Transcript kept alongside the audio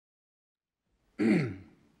In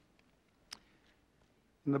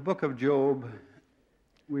the book of Job,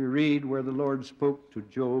 we read where the Lord spoke to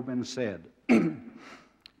Job and said,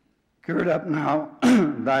 "Gird up now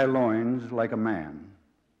thy loins like a man,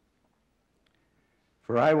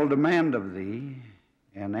 for I will demand of thee,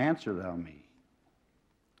 and answer thou me.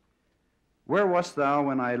 Where wast thou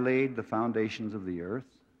when I laid the foundations of the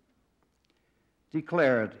earth?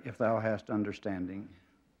 Declare it, if thou hast understanding.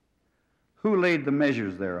 Who laid the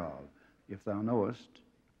measures thereof, if thou knowest?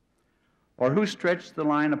 Or who stretched the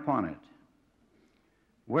line upon it?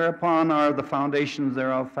 Whereupon are the foundations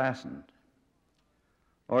thereof fastened?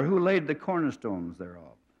 Or who laid the cornerstones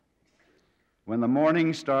thereof? When the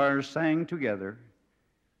morning stars sang together,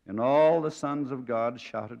 and all the sons of God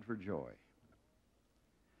shouted for joy."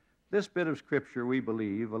 This bit of Scripture, we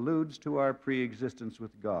believe, alludes to our pre-existence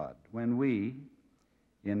with God, when we,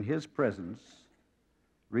 in His presence,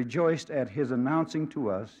 rejoiced at His announcing to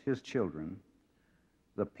us, His children,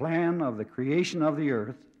 the plan of the creation of the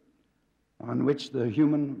earth on which the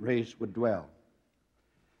human race would dwell.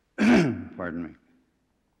 Pardon me.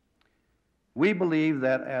 We believe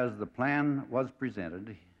that as the plan was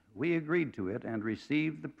presented, we agreed to it and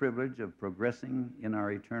received the privilege of progressing in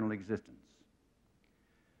our eternal existence.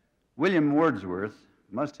 William Wordsworth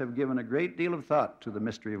must have given a great deal of thought to the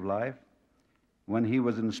mystery of life when he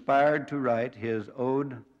was inspired to write his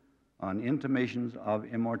Ode on Intimations of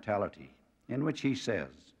Immortality, in which he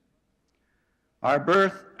says, "Our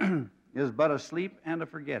birth is but a sleep and a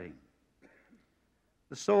forgetting.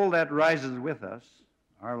 The soul that rises with us,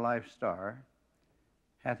 our life's star,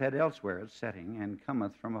 hath had elsewhere its setting, and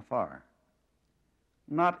cometh from afar,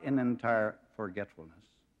 not in entire forgetfulness,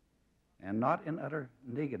 and not in utter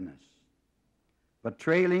nakedness, but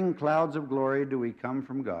trailing clouds of glory do we come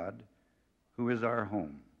from God, who is our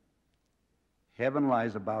home. Heaven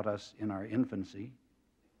lies about us in our infancy.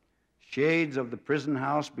 Shades of the prison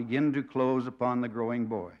house begin to close upon the growing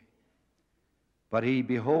boy. But he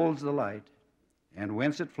beholds the light, and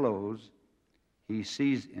whence it flows, he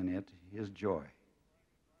sees in it his joy.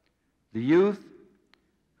 The youth,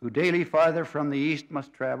 who daily farther from the east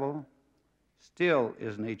must travel, still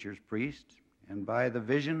is nature's priest, and by the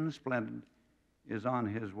vision splendid is on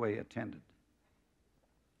his way attended.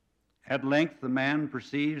 At length the man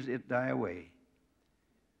perceives it die away,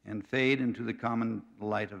 and fade into the common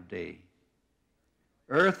light of day.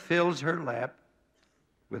 Earth fills her lap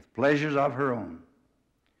with pleasures of her own.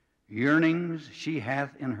 Yearnings she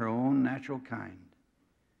hath in her own natural kind,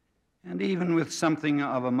 and even with something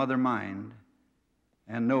of a mother mind,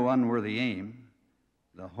 and no unworthy aim,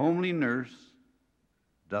 the homely nurse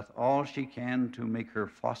doth all she can to make her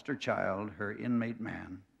foster child, her inmate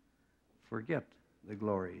man, forget the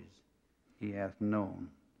glories he hath known,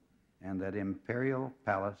 and that imperial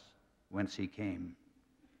palace whence he came."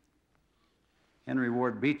 Henry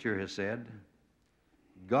Ward Beecher has said,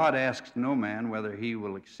 "God asks no man whether he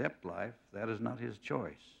will accept life. That is not his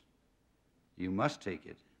choice. You must take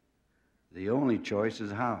it. The only choice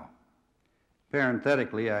is how."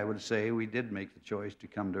 Parenthetically, I would say we did make the choice to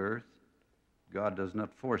come to earth. God does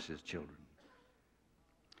not force his children.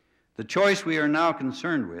 The choice we are now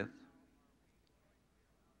concerned with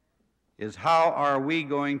is how are we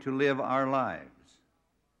going to live our lives?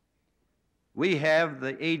 We have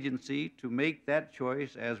the agency to make that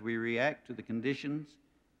choice as we react to the conditions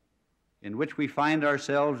in which we find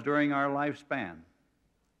ourselves during our lifespan.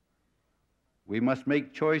 We must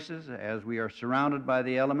make choices as we are surrounded by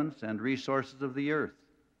the elements and resources of the earth,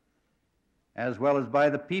 as well as by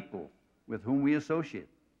the people with whom we associate.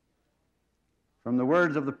 From the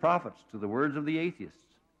words of the prophets to the words of the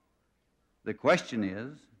atheists, the question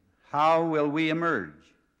is, how will we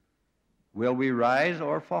emerge? Will we rise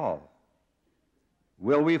or fall?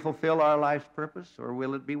 Will we fulfill our life's purpose, or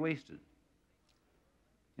will it be wasted?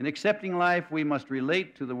 In accepting life, we must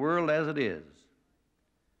relate to the world as it is,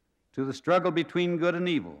 to the struggle between good and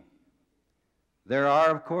evil. There are,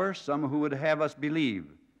 of course, some who would have us believe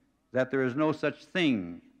that there is no such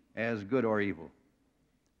thing as good or evil.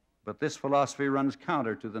 But this philosophy runs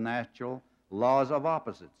counter to the natural laws of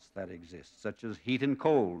opposites that exist, such as heat and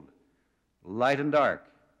cold, light and dark,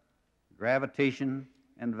 gravitation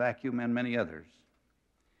and vacuum, and many others.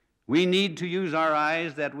 We need to use our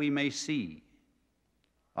eyes that we may see,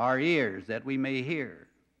 our ears that we may hear,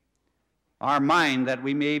 our mind that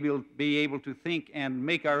we may be able to think and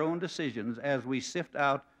make our own decisions as we sift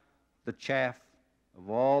out the chaff of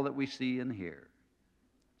all that we see and hear,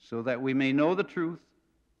 so that we may know the truth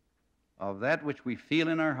of that which we feel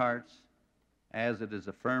in our hearts as it is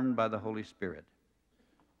affirmed by the Holy Spirit.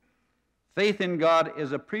 Faith in God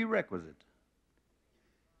is a prerequisite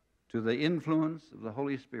to the influence of the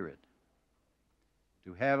Holy Spirit.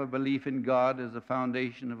 To have a belief in God is the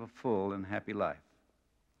foundation of a full and happy life.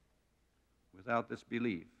 Without this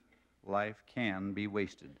belief, life can be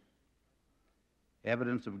wasted.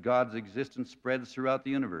 Evidence of God's existence spreads throughout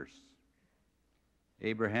the universe.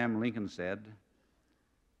 Abraham Lincoln said,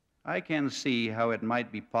 "I can see how it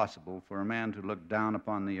might be possible for a man to look down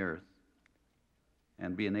upon the earth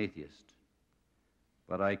and be an atheist,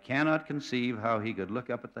 but I cannot conceive how he could look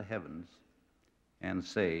up at the heavens and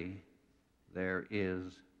say, 'There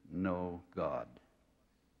is no God.'"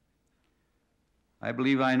 I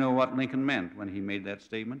believe I know what Lincoln meant when he made that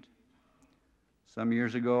statement. Some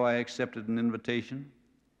years ago, I accepted an invitation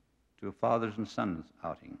to a fathers and sons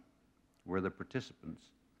outing, where the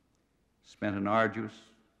participants spent an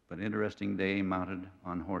arduous but interesting day mounted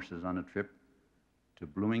on horses on a trip to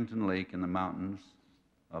Bloomington Lake in the mountains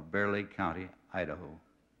of Bear Lake County, Idaho.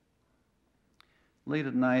 Late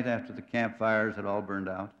at night, after the campfires had all burned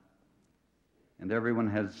out and everyone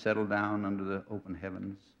had settled down under the open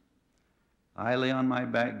heavens, I lay on my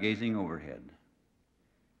back gazing overhead.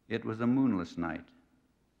 It was a moonless night,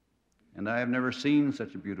 and I have never seen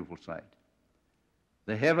such a beautiful sight.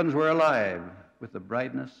 The heavens were alive with the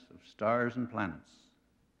brightness of stars and planets.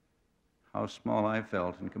 How small I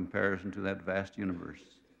felt in comparison to that vast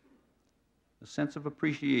universe. A sense of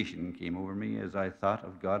appreciation came over me as I thought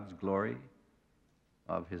of God's glory,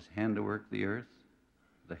 of his handiwork, the earth,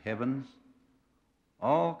 the heavens,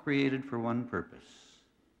 all created for one purpose,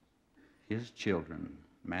 his children,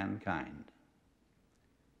 mankind.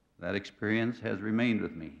 That experience has remained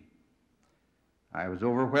with me. I was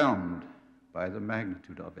overwhelmed by the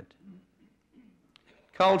magnitude of it.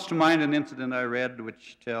 It calls to mind an incident I read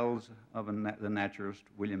which tells of the naturalist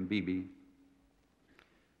William Beebe,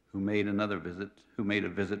 who made a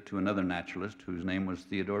visit to another naturalist whose name was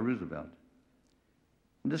Theodore Roosevelt.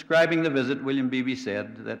 In describing the visit, William Beebe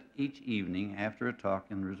said that each evening after a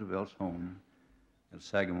talk in Roosevelt's home at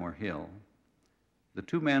Sagamore Hill, the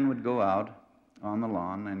two men would go out on the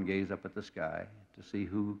lawn and gaze up at the sky to see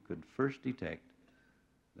who could first detect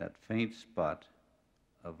that faint spot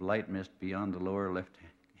of light mist beyond the lower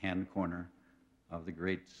left-hand corner of the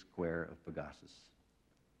great square of Pegasus.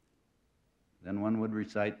 Then one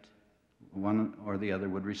or the other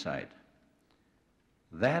would recite,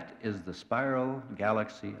 "That is the spiral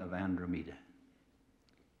galaxy of Andromeda.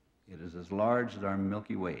 It is as large as our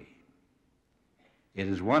Milky Way. It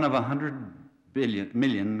is one of 100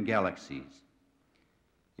 million galaxies.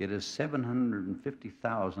 It is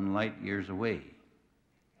 750,000 light years away.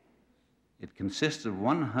 It consists of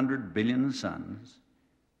 100 billion suns,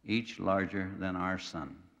 each larger than our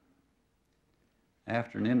sun."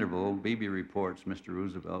 After an interval, Beebe reports Mr.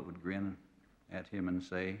 Roosevelt would grin at him and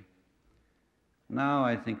say, "Now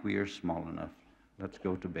I think we are small enough. Let's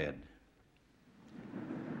go to bed."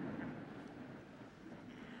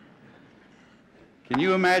 Can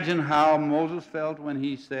you imagine how Moses felt when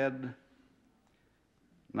he said,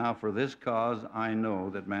 "Now for this cause I know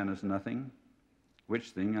that man is nothing,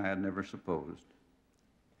 which thing I had never supposed,"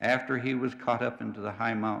 after he was caught up into the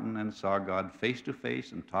high mountain and saw God face to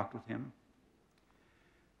face and talked with him?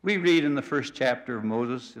 We read in the first chapter of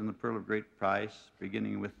Moses in the Pearl of Great Price,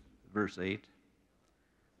 beginning with verse 8,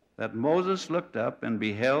 that Moses looked up and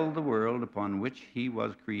beheld the world upon which he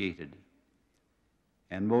was created.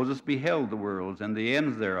 And Moses beheld the worlds and the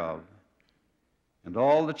ends thereof, and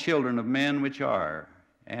all the children of men which are,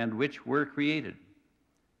 and which were created.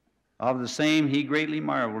 Of the same he greatly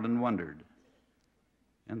marveled and wondered.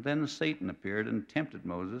 And then Satan appeared and tempted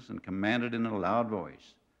Moses and commanded in a loud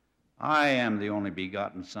voice, "I am the only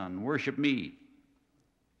begotten Son, worship me."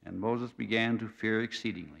 And Moses began to fear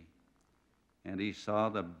exceedingly, and he saw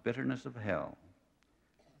the bitterness of hell.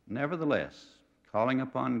 Nevertheless, calling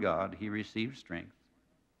upon God, he received strength,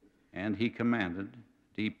 and he commanded,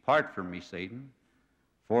 "Depart from me, Satan,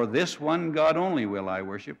 for this one God only will I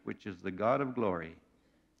worship, which is the God of glory."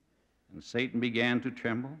 And Satan began to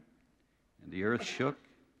tremble, and the earth shook,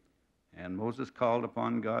 and Moses called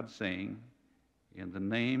upon God, saying, "In the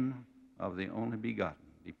name of the only begotten,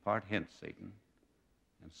 depart hence, Satan."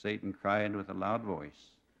 And Satan cried with a loud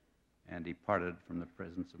voice, and departed from the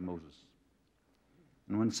presence of Moses.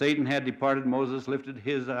 And when Satan had departed, Moses lifted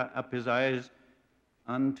up his eyes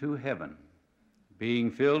unto heaven,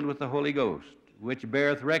 being filled with the Holy Ghost, which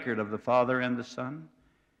beareth record of the Father and the Son.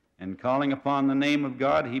 And calling upon the name of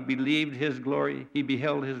God, he beheld his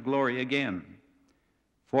glory again.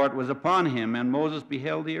 For it was upon him, and Moses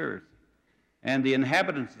beheld the earth, and the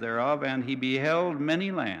inhabitants thereof, and he beheld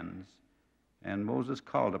many lands. And Moses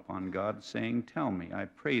called upon God, saying, "Tell me, I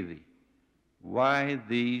pray thee, why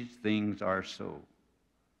these things are so,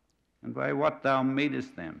 and by what thou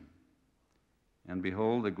madest them. And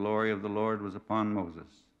behold, the glory of the Lord was upon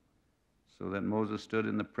Moses, so that Moses stood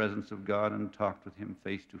in the presence of God and talked with him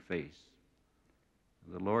face to face.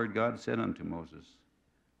 The Lord God said unto Moses,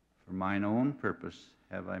 For mine own purpose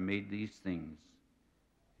have I made these things,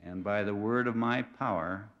 and by the word of my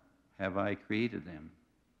power have I created them.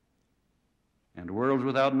 And worlds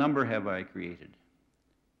without number have I created,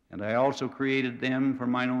 and I also created them for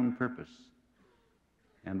mine own purpose.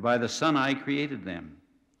 And by the Son I created them,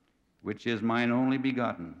 which is mine only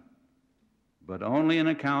begotten. But only an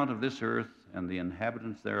account of this earth and the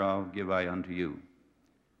inhabitants thereof give I unto you.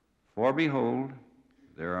 For behold,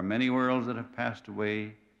 there are many worlds that have passed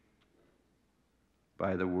away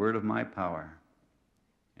by the word of my power,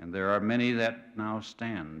 and there are many that now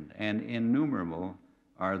stand, and innumerable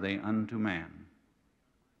are they unto man.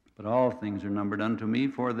 But all things are numbered unto me,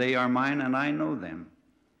 for they are mine, and I know them.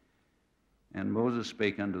 And Moses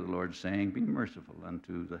spake unto the Lord, saying, Be merciful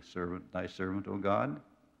unto thy servant, O God,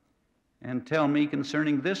 and tell me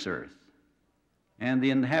concerning this earth, and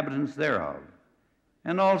the inhabitants thereof,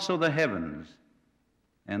 and also the heavens,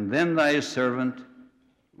 and then thy servant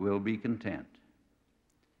will be content.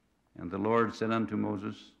 And the Lord said unto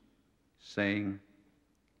Moses, saying,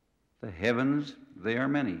 The heavens, they are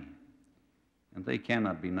many, and they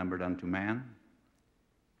cannot be numbered unto man,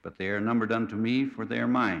 but they are numbered unto me, for they are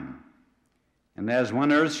mine. And as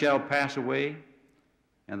one earth shall pass away,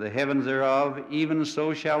 and the heavens thereof, even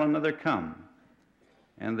so shall another come.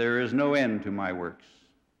 And there is no end to my works,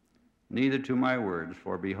 neither to my words.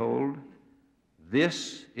 For behold,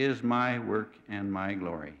 this is my work and my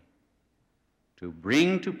glory, to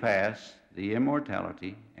bring to pass the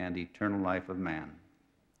immortality and eternal life of man.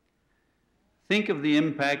 Think of the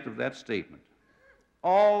impact of that statement.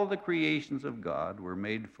 All the creations of God were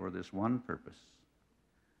made for this one purpose,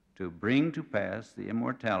 to bring to pass the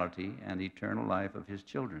immortality and eternal life of his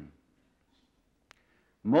children.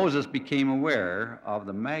 Moses became aware of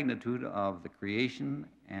the magnitude of the creation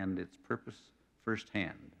and its purpose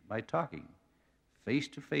firsthand by talking face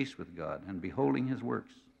to face with God and beholding his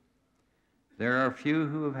works. There are few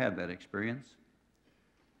who have had that experience,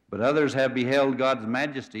 but others have beheld God's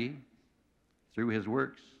majesty through his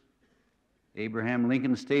works. Abraham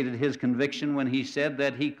Lincoln stated his conviction when he said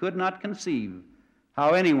that he could not conceive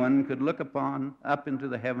how anyone could look up into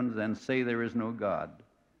the heavens and say there is no God.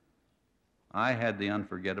 I had the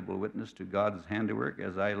unforgettable witness to God's handiwork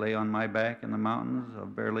as I lay on my back in the mountains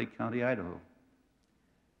of Bear Lake County, Idaho.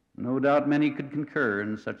 No doubt many could concur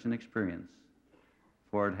in such an experience,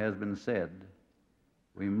 for it has been said,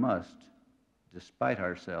 we must, despite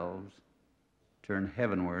ourselves, turn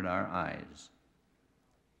heavenward our eyes.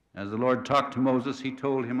 As the Lord talked to Moses, he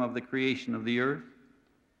told him of the creation of the earth,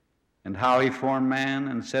 and how he formed man,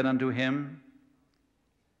 and said unto him,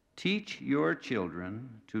 Teach your children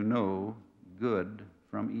to know good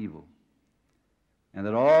from evil, and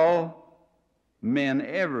that all men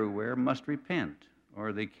everywhere must repent,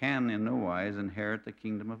 or they can in no wise inherit the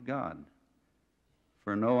kingdom of God.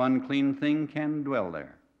 For no unclean thing can dwell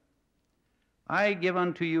there. I give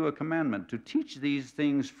unto you a commandment to teach these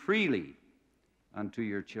things freely unto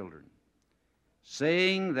your children,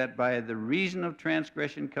 saying that by the reason of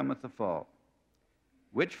transgression cometh the fall,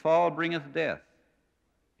 which fall bringeth death.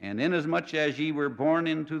 And inasmuch as ye were born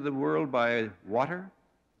into the world by water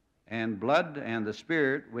and blood and the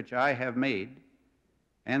Spirit which I have made,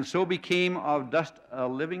 and so became of dust a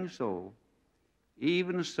living soul,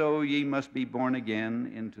 even so ye must be born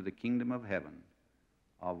again into the kingdom of heaven,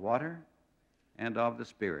 of water and of the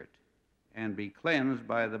Spirit, and be cleansed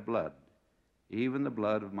by the blood, even the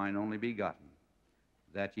blood of mine only begotten,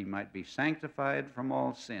 that ye might be sanctified from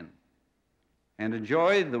all sin, and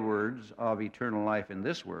enjoy the words of eternal life in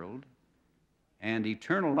this world, and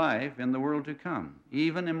eternal life in the world to come,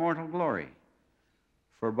 even immortal glory.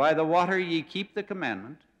 For by the water ye keep the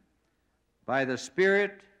commandment, by the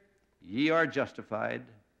Spirit ye are justified,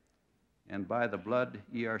 and by the blood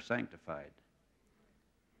ye are sanctified.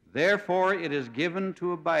 Therefore it is given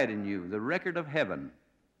to abide in you the record of heaven,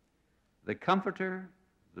 the Comforter,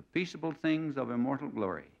 the peaceable things of immortal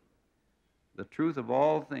glory, the truth of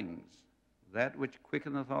all things, that which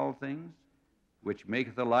quickeneth all things, which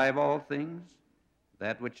maketh alive all things,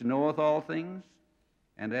 that which knoweth all things,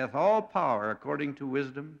 and hath all power according to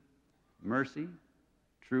wisdom, mercy,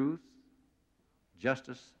 truth,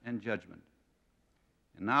 justice, and judgment.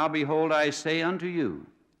 And now behold, I say unto you,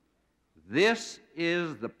 this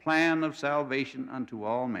is the plan of salvation unto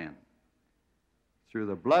all men, through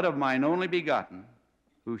the blood of mine only begotten,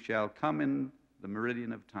 who shall come in the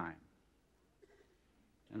meridian of time.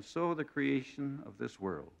 And so the creation of this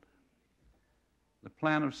world, the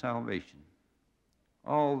plan of salvation,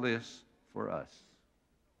 all this for us.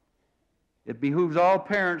 It behooves all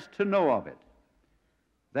parents to know of it,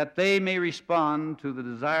 that they may respond to the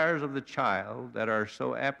desires of the child that are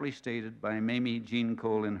so aptly stated by Mamie Jean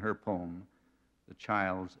Cole in her poem, The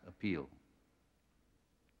Child's Appeal.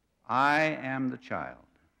 I am the child.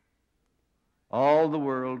 All the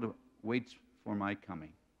world waits for my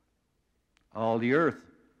coming. All the earth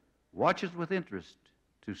watches with interest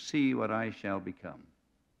to see what I shall become.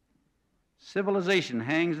 Civilization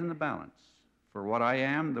hangs in the balance, for what I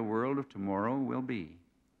am, the world of tomorrow will be.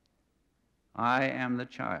 I am the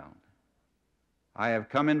child. I have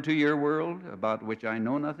come into your world about which I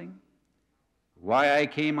know nothing. Why I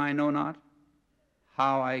came I know not.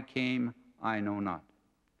 How I came I know not.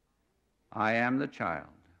 I am the child.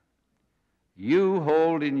 You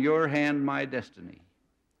hold in your hand my destiny.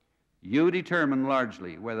 You determine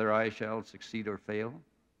largely whether I shall succeed or fail.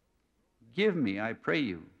 Give me, I pray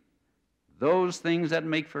you, those things that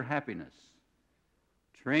make for happiness.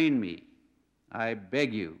 Train me, I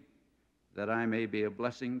beg you, that I may be a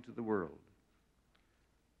blessing to the world.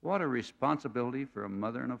 What a responsibility for a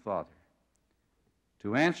mother and a father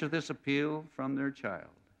to answer this appeal from their child.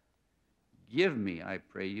 Give me, I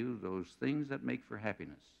pray you, those things that make for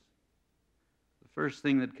happiness. The first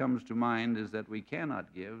thing that comes to mind is that we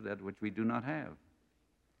cannot give that which we do not have.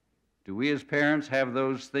 Do we as parents have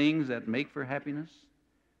those things that make for happiness,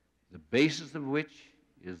 the basis of which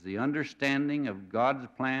is the understanding of God's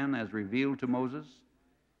plan as revealed to Moses,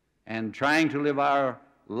 and trying to live our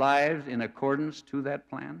lives in accordance to that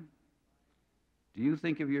plan? Do you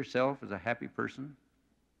think of yourself as a happy person?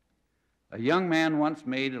 A young man once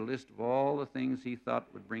made a list of all the things he thought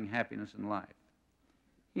would bring happiness in life.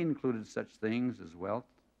 He included such things as wealth,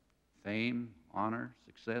 fame, honor,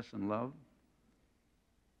 success, and love.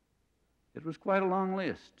 It was quite a long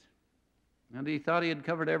list, and he thought he had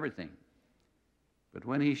covered everything. But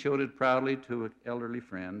when he showed it proudly to an elderly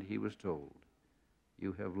friend, he was told,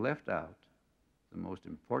 "You have left out the most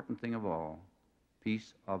important thing of all,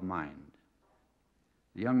 peace of mind."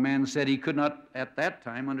 The young man said he could not at that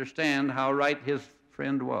time understand how right his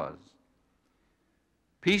friend was.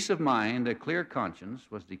 Peace of mind, a clear conscience,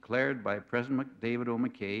 was declared by President David O.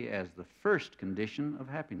 McKay as the first condition of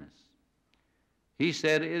happiness. He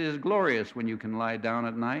said, "It is glorious when you can lie down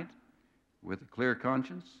at night with a clear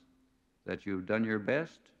conscience that you've done your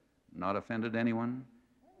best, not offended anyone,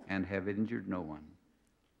 and have injured no one."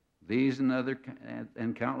 These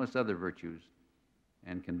and countless other virtues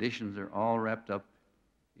and conditions are all wrapped up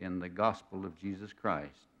in the gospel of Jesus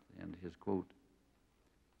Christ and his quote.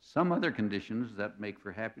 Some other conditions that make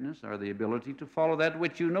for happiness are the ability to follow that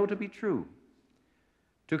which you know to be true,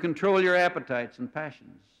 to control your appetites and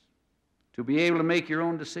passions, to be able to make your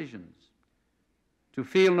own decisions, to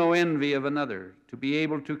feel no envy of another, to be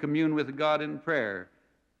able to commune with God in prayer,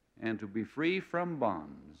 and to be free from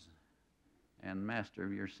bonds and master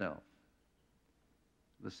of yourself.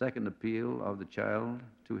 The second appeal of the child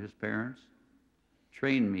to his parents,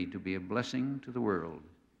 train me to be a blessing to the world,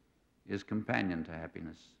 is companion to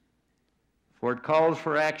happiness. For it calls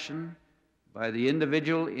for action by the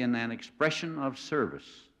individual in an expression of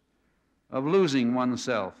service, of losing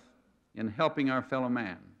oneself in helping our fellow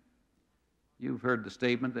man. You've heard the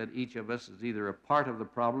statement that each of us is either a part of the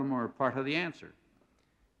problem or a part of the answer,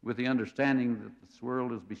 with the understanding that this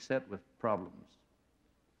world is beset with problems.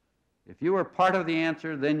 If you are part of the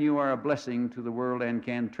answer, then you are a blessing to the world and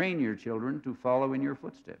can train your children to follow in your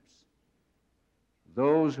footsteps.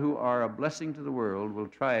 Those who are a blessing to the world will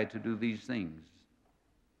try to do these things.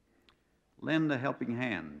 Lend a helping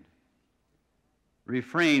hand.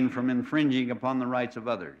 Refrain from infringing upon the rights of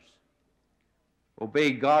others.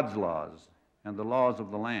 Obey God's laws and the laws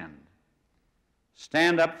of the land.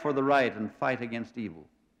 Stand up for the right and fight against evil.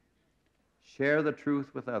 Share the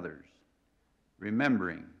truth with others,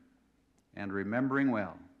 remembering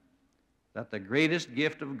well that the greatest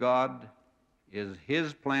gift of God is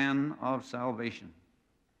his plan of salvation.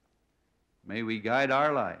 May we guide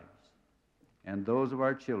our lives and those of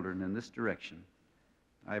our children in this direction.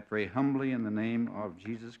 I pray humbly in the name of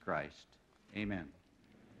Jesus Christ. Amen.